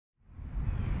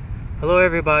Hello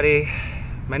everybody,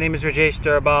 my name is Rajesh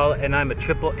Durbal and I'm a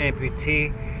triple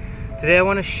amputee. Today I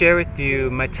want to share with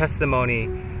you my testimony,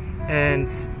 and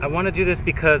I want to do this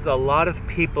because a lot of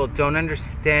people don't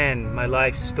understand my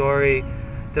life story,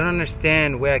 don't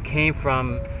understand where I came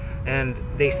from, and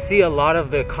they see a lot of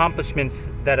the accomplishments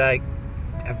that I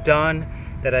have done,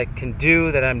 that I can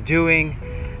do, that I'm doing,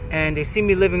 and they see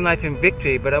me living life in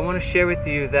victory. But I want to share with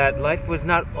you that life was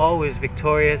not always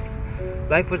victorious.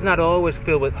 Life was not always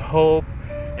filled with hope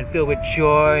and filled with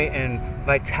joy and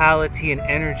vitality and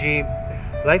energy.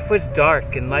 Life was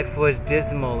dark and life was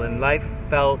dismal, and life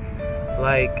felt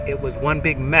like it was one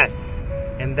big mess,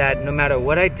 and that no matter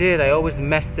what I did, I always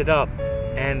messed it up,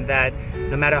 and that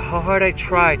no matter how hard I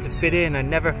tried to fit in, I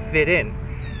never fit in.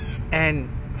 And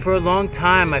for a long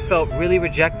time I felt really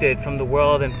rejected from the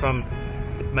world and from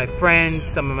my friends,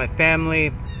 some of my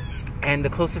family, and the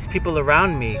closest people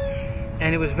around me.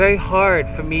 And it was very hard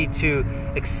for me to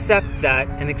accept that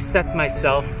and accept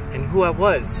myself and who I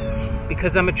was,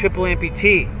 because I'm a triple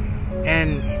amputee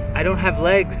and I don't have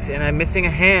legs and I'm missing a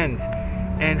hand.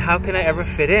 And how can I ever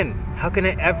fit in? How can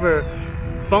I ever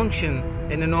function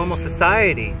in a normal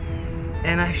society?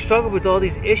 And I struggled with all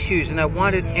these issues, and I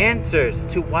wanted answers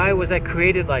to why was I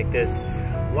created like this?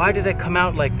 Why did I come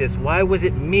out like this? Why was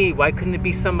it me? Why couldn't it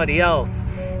be somebody else?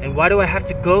 And why do I have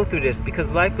to go through this?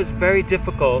 Because life was very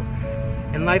difficult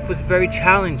and life was very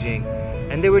challenging,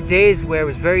 and there were days where it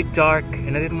was very dark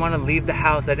and I didn't want to leave the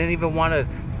house. I didn't even want to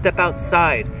step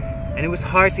outside, and it was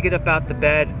hard to get up out the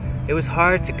bed. It was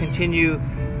hard to continue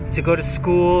to go to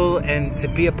school and to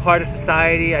be a part of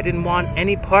society. I didn't want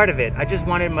any part of it. I just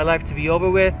wanted my life to be over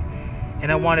with,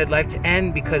 and I wanted life to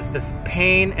end, because the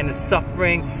pain and the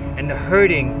suffering and the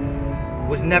hurting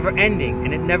was never ending,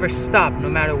 and it never stopped. No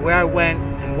matter where I went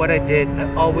and what I did,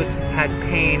 I always had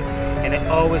pain, and I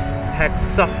always had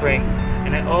suffering,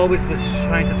 and I always was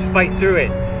trying to fight through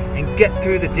it and get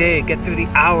through the day, get through the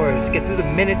hours, get through the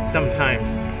minutes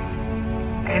sometimes.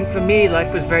 And for me,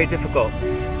 life was very difficult.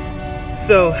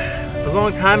 So a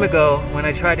long time ago, when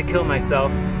I tried to kill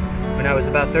myself, when I was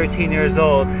about 13 years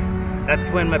old, that's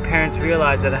when my parents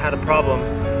realized that I had a problem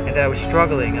and that I was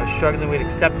struggling. I was struggling with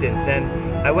acceptance, and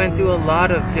I went through a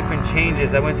lot of different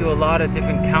changes. I went through a lot of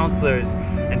different counselors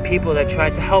and people that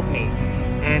tried to help me,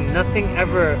 and nothing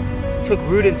ever took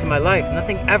root into my life.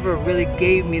 Nothing ever really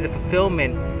gave me the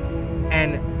fulfillment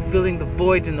and filling the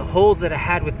voids and the holes that I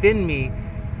had within me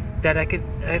that I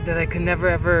could never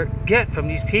ever get from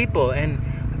these people. And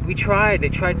they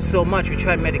tried so much. We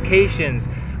tried medications,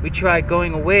 we tried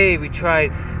going away, we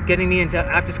tried getting me into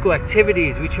after school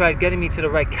activities, we tried getting me to the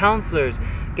right counselors,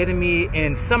 getting me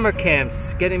in summer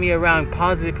camps, getting me around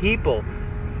positive people,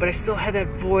 but I still had that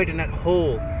void and that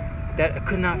hole that I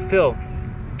could not fill.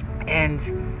 And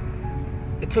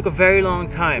it took a very long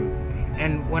time.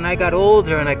 And when I got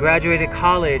older and I graduated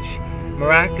college,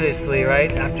 miraculously,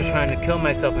 right, after trying to kill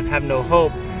myself and have no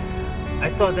hope, I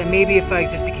thought that maybe if I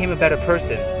just became a better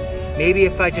person, maybe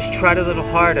if I just tried a little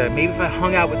harder, maybe if I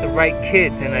hung out with the right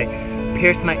kids and I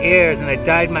pierced my ears and I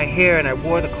dyed my hair and I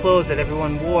wore the clothes that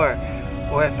everyone wore,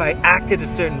 or if I acted a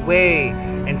certain way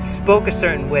and spoke a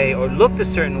certain way or looked a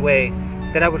certain way,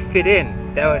 that I would fit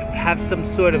in, that I would have some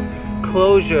sort of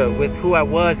closure with who I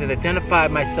was and identify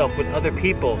myself with other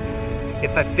people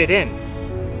if I fit in.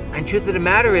 And truth of the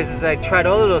matter is I tried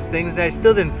all of those things and I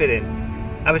still didn't fit in.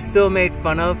 I was still made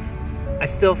fun of. I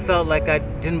still felt like I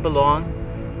didn't belong,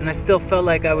 and I still felt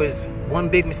like I was one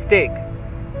big mistake.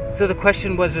 So the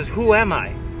question was, who am I?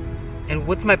 And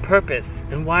what's my purpose?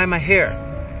 And why am I here?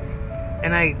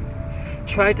 And I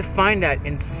tried to find that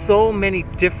in so many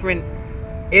different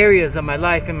areas of my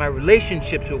life, in my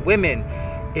relationships with women,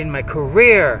 in my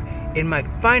career, in my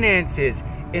finances,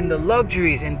 in the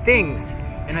luxuries and things.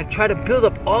 And I try to build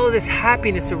up all of this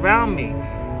happiness around me.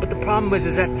 But the problem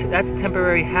was that that's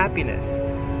temporary happiness.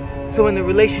 So when the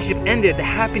relationship ended, the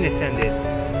happiness ended.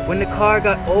 When the car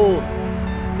got old,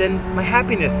 then my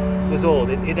happiness was old.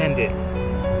 It ended.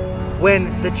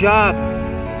 When the job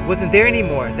wasn't there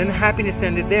anymore, then the happiness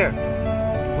ended there.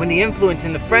 When the influence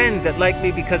and the friends that liked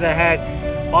me because I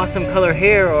had awesome color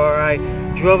hair or I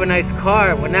drove a nice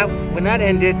car, when that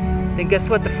ended, then guess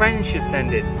what? The friendships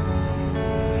ended.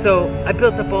 So I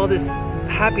built up all this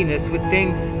happiness with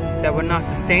things that were not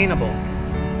sustainable.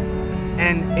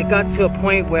 And it got to a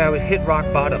point where I was hit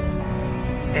rock bottom.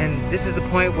 And this is the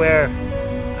point where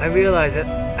I realized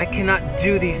that I cannot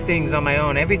do these things on my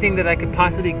own. Everything that I could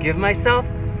possibly give myself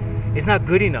is not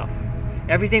good enough.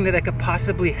 Everything that I could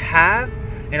possibly have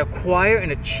and acquire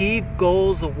and achieve,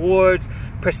 goals, awards,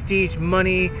 prestige,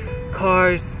 money,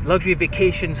 cars, luxury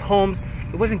vacations, homes,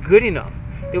 it wasn't good enough.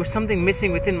 there was something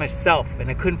missing within myself, and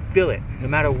I couldn't feel it no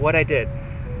matter what I did.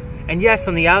 And yes,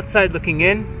 on the outside looking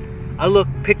in, I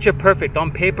looked picture perfect. On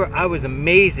paper, I was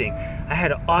amazing. I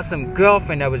had an awesome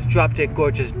girlfriend that was drop dead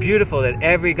gorgeous, beautiful, that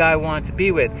every guy wanted to be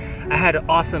with. I had an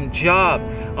awesome job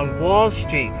on Wall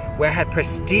Street where I had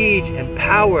prestige and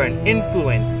power and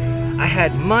influence. I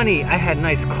had money, I had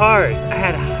nice cars, I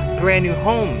had brand new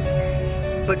homes,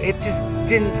 but it just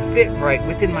didn't fit right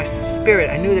within my spirit.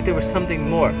 I knew that there was something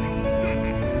more.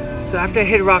 So after I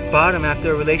hit rock bottom,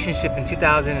 after a relationship in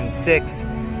 2006,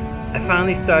 I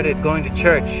finally started going to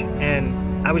church,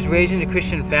 and I was raised in a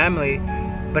Christian family,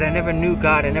 but I never knew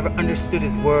God. I never understood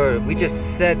His Word. We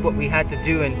just said what we had to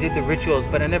do and did the rituals,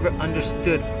 but I never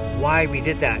understood why we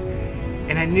did that.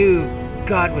 And I knew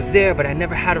God was there, but I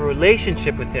never had a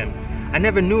relationship with Him. I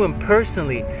never knew Him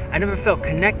personally. I never felt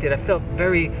connected. I felt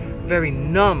very, very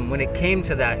numb when it came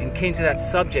to that and came to that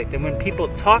subject. And when people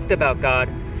talked about God,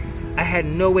 I had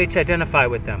no way to identify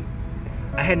with them.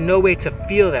 I had no way to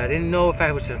feel that. I didn't know if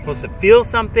I was supposed to feel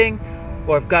something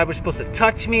or if God was supposed to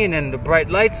touch me and then the bright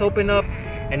lights open up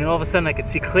and then all of a sudden I could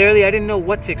see clearly. I didn't know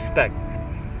what to expect.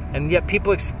 And yet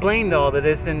people explained all of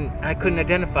this and I couldn't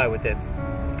identify with it.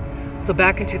 So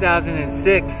back in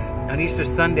 2006, on Easter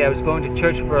Sunday, I was going to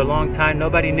church for a long time.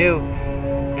 Nobody knew.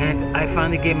 And I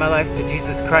finally gave my life to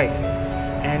Jesus Christ.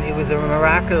 And it was a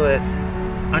miraculous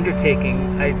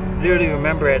undertaking. I literally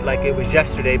remember it like it was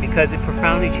yesterday because it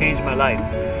profoundly changed my life.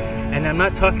 And I'm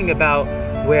not talking about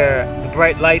where the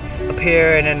bright lights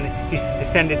appear and then He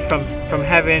descended from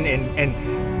heaven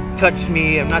and touched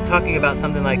me. I'm not talking about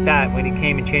something like that when He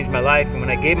came and changed my life and when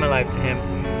I gave my life to Him.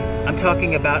 I'm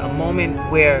talking about a moment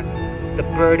where the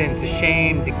burdens, the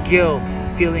shame, the guilt,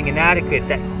 feeling inadequate,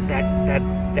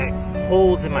 that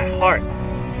holes in my heart,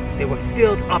 they were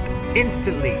filled up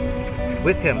instantly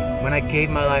with Him when I gave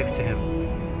my life to Him.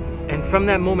 And from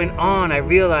that moment on, I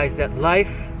realized that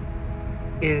life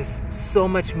is so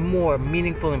much more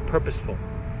meaningful and purposeful.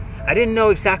 I didn't know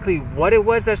exactly what it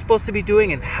was I was supposed to be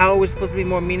doing and how it was supposed to be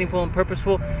more meaningful and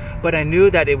purposeful, but I knew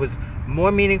that it was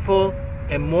more meaningful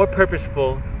and more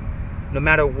purposeful no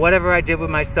matter whatever I did with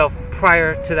myself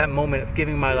prior to that moment of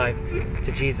giving my life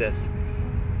to Jesus.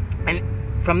 And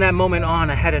from that moment on,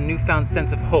 I had a newfound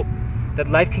sense of hope that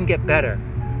life can get better,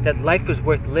 that life was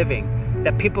worth living,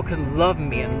 that people can love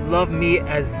me and love me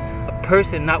as a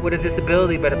person, not with a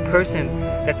disability, but a person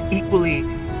that's equally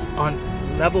on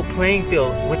level playing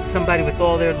field with somebody with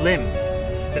all their limbs,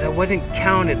 that I wasn't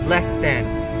counted less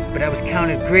than, but I was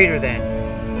counted greater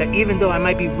than, that even though I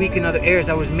might be weak in other areas,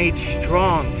 I was made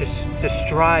strong to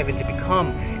strive and to become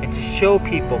and to show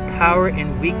people power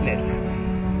in weakness.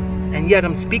 And yet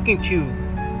I'm speaking to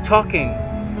you, talking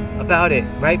about it,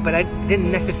 right? But I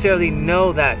didn't necessarily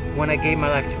know that when I gave my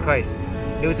life to Christ.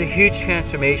 It was a huge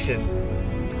transformation.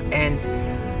 And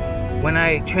when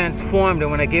I transformed and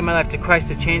when I gave my life to Christ,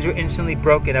 the chains were instantly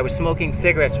broken. I was smoking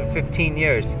cigarettes for 15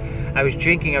 years. I was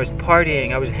drinking, I was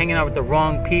partying, I was hanging out with the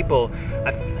wrong people.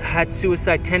 I had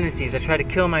suicide tendencies. I tried to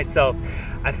kill myself.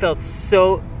 I felt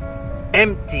so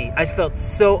empty. I felt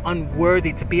so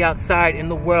unworthy to be outside in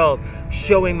the world,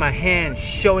 showing my hands,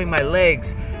 showing my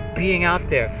legs, being out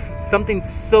there. Something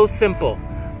so simple.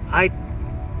 I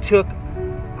took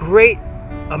great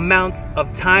amounts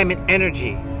of time and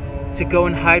energy to go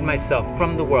and hide myself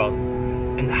from the world,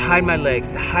 and to hide my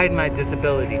legs, to hide my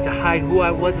disability, to hide who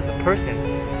I was as a person,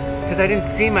 because I didn't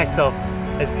see myself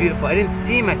as beautiful. I didn't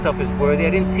see myself as worthy. I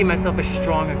didn't see myself as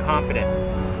strong and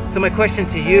confident. So my question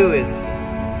to you is,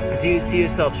 do you see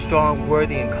yourself strong,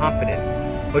 worthy, and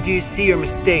confident? Or do you see your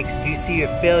mistakes? Do you see your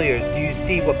failures? Do you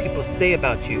see what people say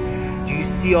about you? Do you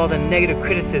see all the negative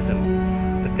criticism?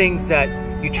 The things that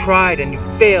you tried and you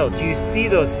failed? Do you see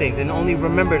those things and only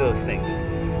remember those things?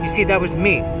 You see, that was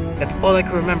me. That's all I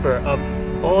can remember of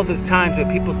all the times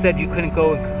where people said you couldn't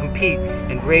go and compete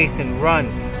and race and run.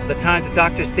 The times the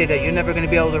doctors say that you're never going to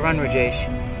be able to run, Rajesh,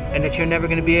 and that you're never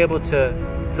going to be able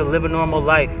to live a normal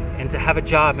life and to have a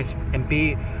job and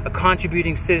be a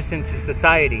contributing citizen to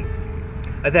society.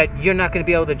 That you're not going to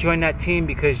be able to join that team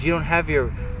because you don't have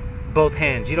your both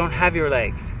hands, you don't have your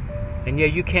legs, and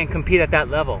yet you can't compete at that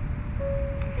level.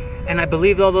 And I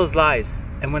believed all those lies.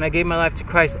 And when I gave my life to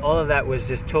Christ, all of that was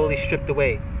just totally stripped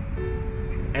away.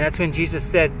 And that's when Jesus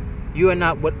said, you are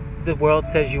not what the world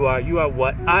says you are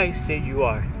what I say you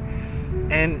are.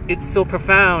 And it's so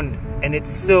profound, and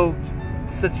it's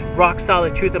such rock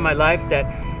solid truth in my life that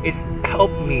it's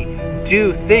helped me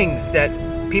do things that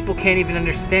people can't even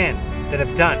understand that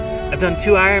I've done. I've done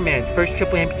 2 Ironmans, first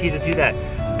triple amputee to do that.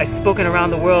 I've spoken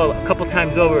around the world a couple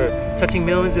times over, touching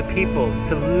millions of people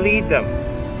to lead them,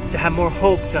 to have more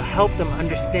hope, to help them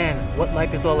understand what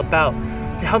life is all about,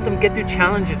 to help them get through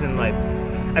challenges in life.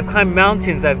 I've climbed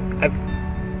mountains, I've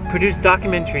produced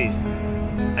documentaries,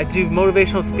 I do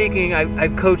motivational speaking, I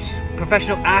coach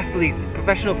professional athletes,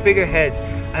 professional figureheads.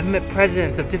 I've met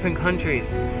presidents of different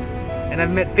countries, and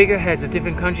I've met figureheads of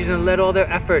different countries and led all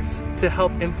their efforts to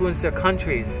help influence their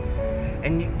countries.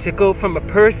 And to go from a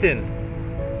person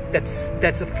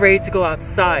that's afraid to go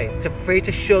outside, to afraid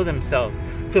to show themselves,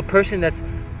 to a person that's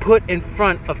put in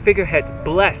front of figureheads,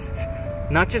 blessed,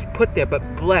 not just put there, but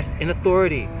blessed in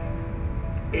authority,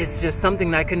 is just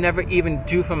something that I could never even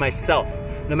do for myself.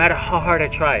 No matter how hard I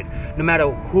tried, no matter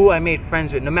who I made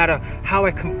friends with, no matter how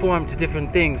I conformed to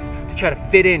different things to try to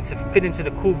fit into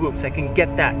the cool groups, I can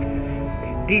get that.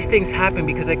 These things happen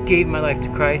because I gave my life to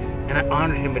Christ and I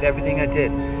honored Him with everything I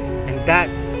did. And that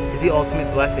is the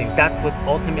ultimate blessing. That's what's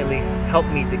ultimately helped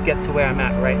me to get to where I'm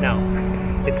at right now.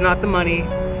 It's not the money,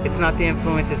 it's not the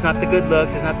influence, it's not the good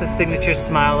looks, it's not the signature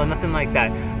smile or nothing like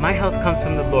that. My health comes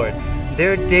from the Lord.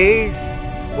 There are days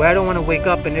where I don't want to wake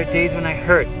up, and there are days when I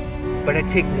hurt. But I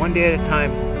take one day at a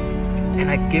time,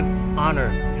 and I give honor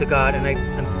to God, and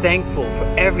I'm thankful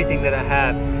for everything that I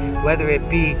have, whether it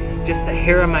be just the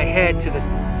hair on my head, to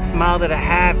the smile that I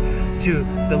have, to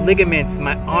the ligaments,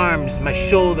 my arms, my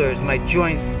shoulders, my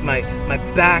joints, my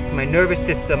back, my nervous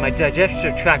system, my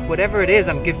digestive tract, whatever it is,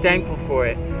 I'm thankful for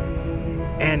it.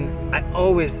 And I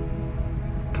always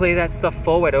play that stuff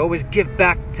forward. I always give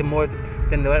back to more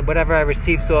than whatever I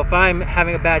receive. So if I'm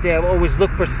having a bad day, I always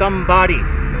look for somebody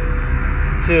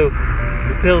to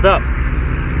build up.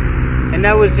 And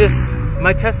that was just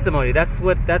my testimony. That's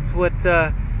what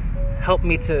helped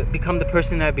me to become the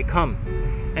person I've become.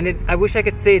 And I wish I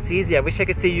could say it's easy. I wish I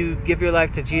could say you give your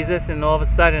life to Jesus and all of a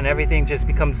sudden everything just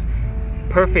becomes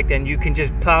perfect and you can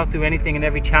just plow through anything and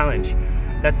every challenge.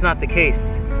 That's not the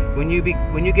case. When you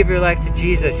give your life to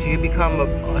Jesus, you become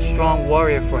a strong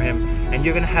warrior for Him, and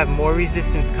you're going to have more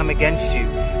resistance come against you,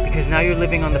 because now you're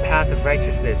living on the path of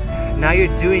righteousness. Now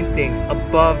you're doing things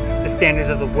above the standards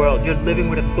of the world. You're living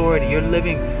with authority. You're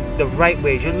living the right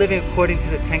ways. You're living according to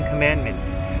the 10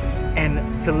 Commandments.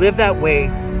 And to live that way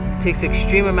takes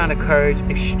extreme amount of courage,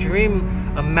 extreme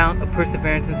amount of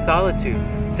perseverance and solitude,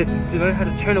 to learn how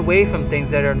to turn away from things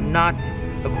that are not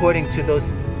according to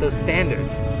those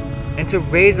standards, and to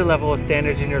raise a level of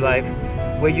standards in your life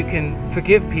where you can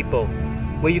forgive people,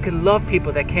 where you can love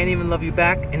people that can't even love you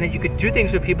back, and that you could do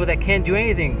things for people that can't do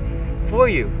anything for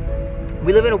you.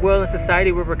 We live in a world and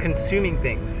society where we're consuming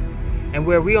things, and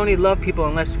where we only love people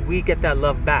unless we get that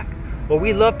love back. Or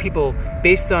we love people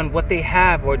based on what they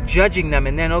have, or judging them,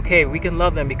 and then okay, we can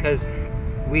love them because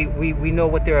we know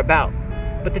what they're about.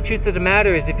 But the truth of the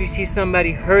matter is, if you see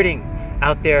somebody hurting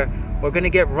out there, or going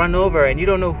to get run over, and you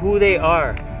don't know who they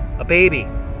are, a baby,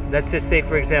 let's just say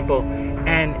for example,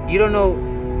 and you don't know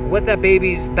what that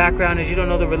baby's background is, you don't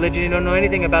know the religion, you don't know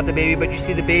anything about the baby, but you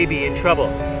see the baby in trouble.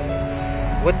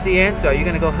 What's the answer? Are you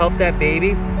going to go help that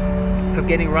baby from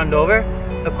getting run over?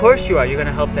 Of course you are. You're going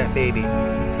to help that baby.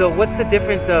 So what's the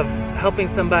difference of helping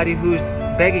somebody who's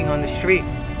begging on the street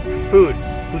food,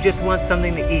 who just wants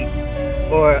something to eat,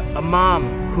 or a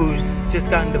mom who's just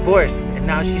gotten divorced and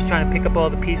now she's trying to pick up all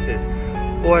the pieces,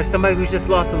 or somebody who's just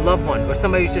lost a loved one, or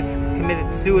somebody who's just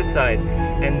committed suicide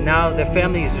and now their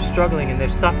families are struggling and they're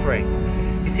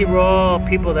suffering? You see, we're all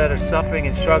people that are suffering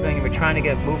and struggling, and we're trying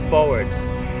to move forward.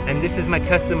 And this is my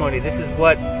testimony. This is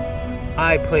what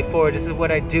I play forward. This is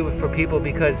what I do for people,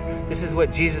 because this is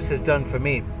what Jesus has done for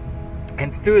me.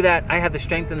 And through that, I have the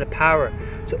strength and the power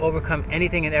to overcome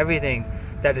anything and everything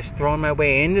that is thrown my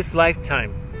way in this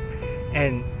lifetime.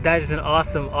 And that is an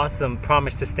awesome, awesome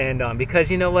promise to stand on,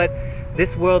 because you know what?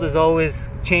 This world is always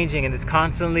changing and it's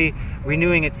constantly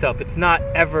renewing itself. It's not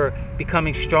ever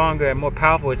becoming stronger and more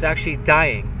powerful. It's actually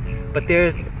dying. But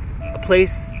there's a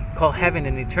place called heaven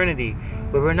in eternity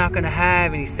where we're not going to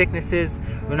have any sicknesses,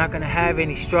 we're not going to have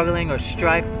any struggling or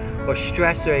strife or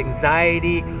stress or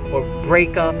anxiety or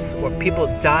breakups or people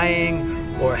dying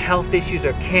or health issues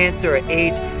or cancer or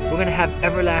AIDS. We're going to have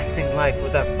everlasting life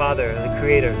with our Father, the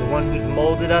Creator, the one who's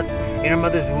molded us in our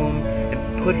mother's womb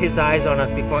and put His eyes on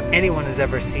us before anyone has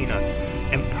ever seen us,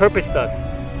 and purposed us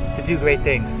to do great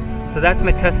things. So that's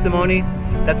my testimony.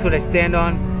 That's what I stand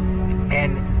on.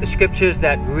 And the scriptures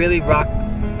that really rock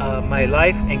my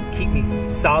life and keep me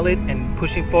solid and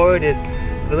pushing forward is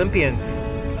Philippians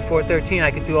 4:13. I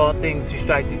can do all things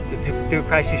through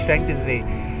Christ who strengthens me.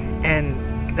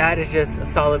 And that is just a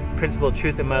solid principle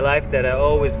truth in my life that I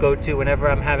always go to whenever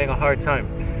I'm having a hard time.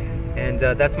 And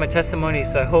that's my testimony.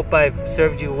 So I hope I've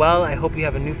served you well. I hope you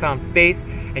have a newfound faith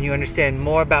and you understand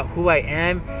more about who I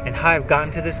am and how I've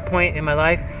gotten to this point in my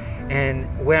life, and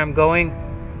where I'm going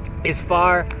is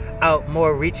far out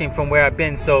more reaching from where I've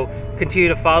been. So Continue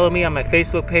to follow me on my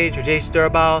Facebook page, Rajesh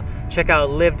Durbal. Check out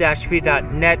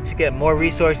live-free.net to get more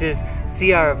resources,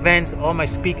 see our events, all my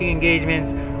speaking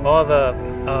engagements, all the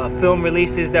film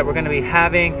releases that we're going to be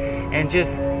having, and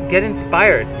just get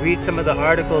inspired. Read some of the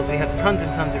articles. We have tons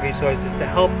and tons of resources to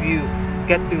help you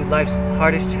get through life's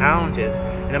hardest challenges.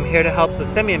 And I'm here to help, so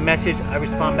send me a message. I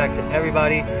respond back to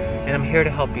everybody, and I'm here to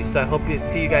help you. So I hope to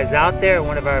see you guys out there at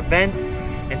one of our events,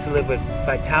 and to live with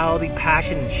vitality,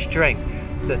 passion, and strength.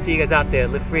 So see you guys out there.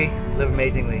 Live free, live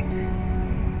amazingly.